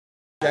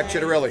Jack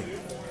Ciattarelli.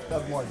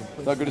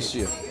 Doug, good to see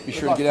you. Be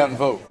sure to get out and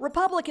vote.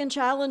 Republican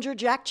challenger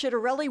Jack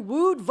Ciattarelli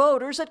wooed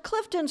voters at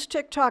Clifton's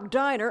TikTok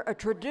Diner, a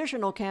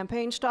traditional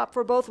campaign stop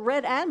for both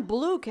red and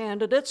blue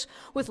candidates.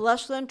 With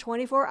less than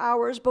 24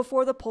 hours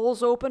before the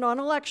polls open on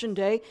Election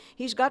Day,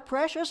 he's got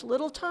precious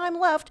little time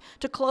left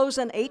to close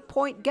an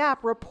 8-point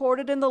gap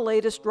reported in the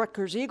latest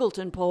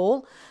Rutgers-Eagleton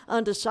poll.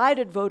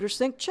 Undecided voters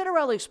think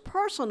Ciattarelli's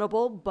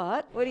personable,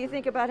 but what do you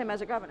think about him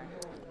as a governor?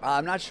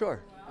 I'm not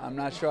sure.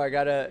 I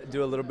got to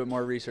do a little bit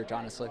more research,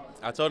 honestly.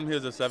 I told him he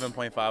was a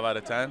 7.5 out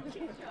of 10.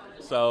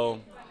 So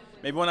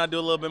maybe when I do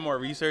a little bit more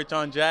research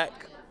on Jack,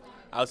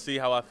 I'll see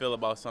how I feel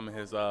about some of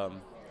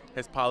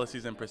his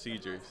policies and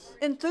procedures.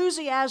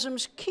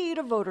 Enthusiasm's key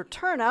to voter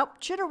turnout,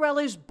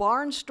 Ciattarelli's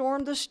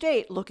barnstormed the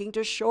state, looking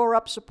to shore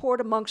up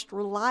support amongst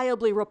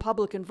reliably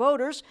Republican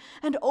voters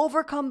and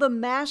overcome the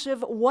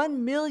massive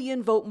 1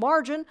 million vote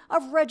margin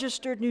of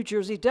registered New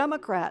Jersey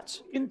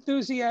Democrats.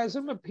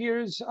 Enthusiasm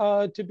appears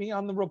to be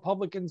on the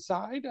Republican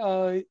side,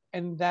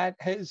 and that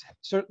has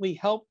certainly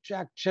helped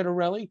Jack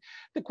Ciattarelli.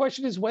 The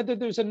question is whether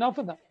there's enough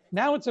of them.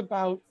 Now it's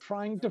about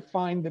trying to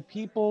find the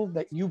people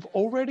that you've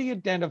already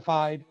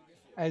identified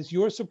as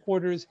your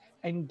supporters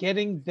and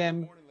getting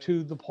them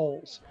to the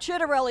polls.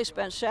 Ciattarelli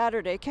spent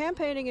Saturday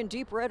campaigning in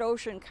deep Red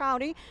Ocean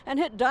County and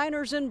hit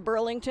diners in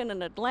Burlington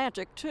and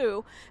Atlantic,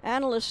 too.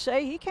 Analysts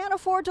say he can't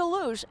afford to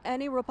lose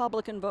any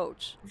Republican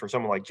votes. For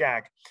someone like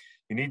Jack,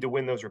 you need to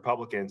win those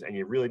Republicans and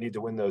you really need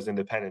to win those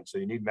independents. So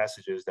you need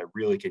messages that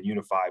really can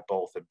unify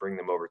both and bring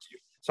them over to you.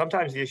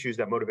 Sometimes the issues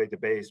that motivate the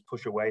base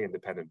push away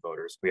independent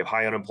voters. We have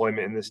high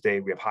unemployment in this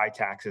state. We have high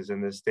taxes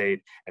in this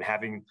state, and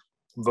having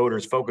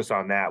voters focus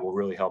on that will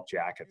really help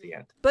Jack at the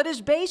end. But his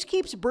base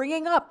keeps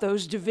bringing up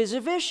those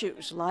divisive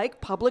issues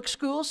like public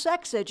school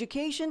sex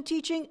education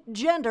teaching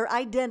gender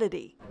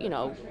identity. You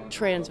know,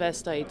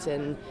 transvestites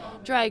and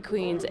drag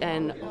queens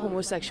and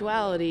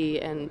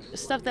homosexuality and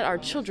stuff that our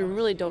children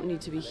really don't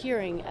need to be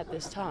hearing at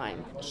this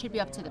time. It should be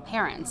up to the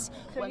parents.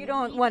 So you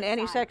don't want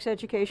any sex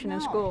education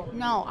in school?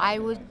 No, I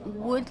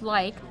would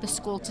like the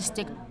school to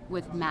stick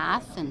with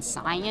math and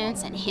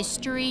science and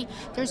history.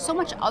 There's so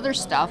much other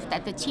stuff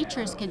that the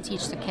teachers can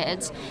teach the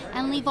kids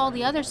and leave all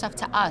the other stuff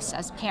to us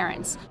as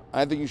parents.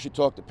 I think you should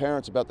talk to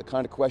parents about the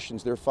kind of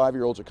questions their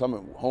 5-year-olds are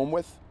coming home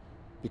with,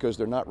 because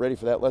they're not ready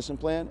for that lesson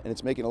plan, and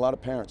it's making a lot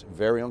of parents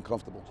very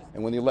uncomfortable.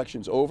 And when the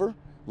election's over,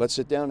 let's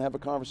sit down and have a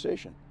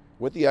conversation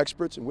with the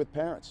experts and with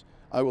parents.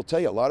 I will tell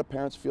you, a lot of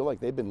parents feel like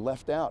they've been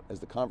left out as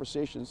the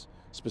conversations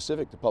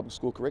specific to public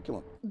school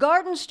curriculum.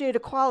 Garden State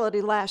Equality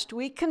last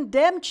week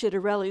condemned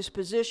Ciattarelli's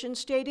position,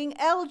 stating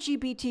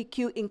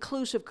LGBTQ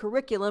inclusive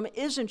curriculum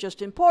isn't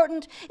just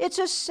important, it's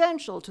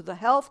essential to the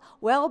health,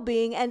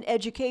 well-being, and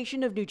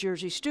education of New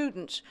Jersey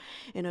students.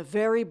 In a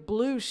very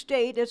blue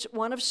state, it's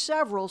one of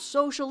several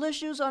social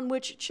issues on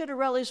which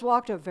Ciattarelli's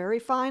walked a very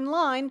fine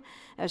line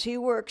as he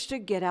works to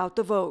get out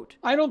the vote.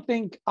 I don't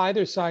think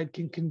either side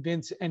can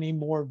convince any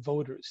more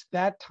voters.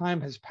 That time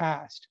has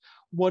passed.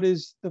 What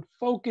is the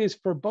focus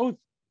for both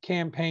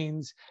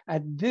campaigns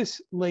at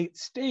this late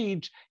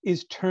stage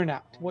is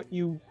turnout. What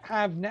you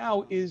have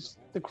now is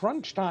the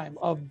crunch time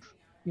of,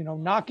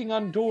 knocking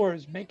on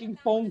doors, making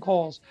phone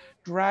calls,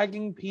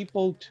 dragging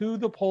people to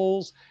the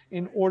polls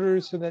in order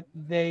so that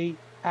they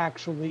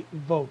actually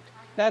vote.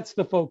 That's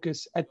the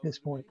focus at this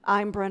point.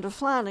 I'm Brenda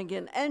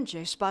Flanagan,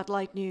 NJ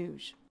Spotlight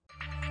News.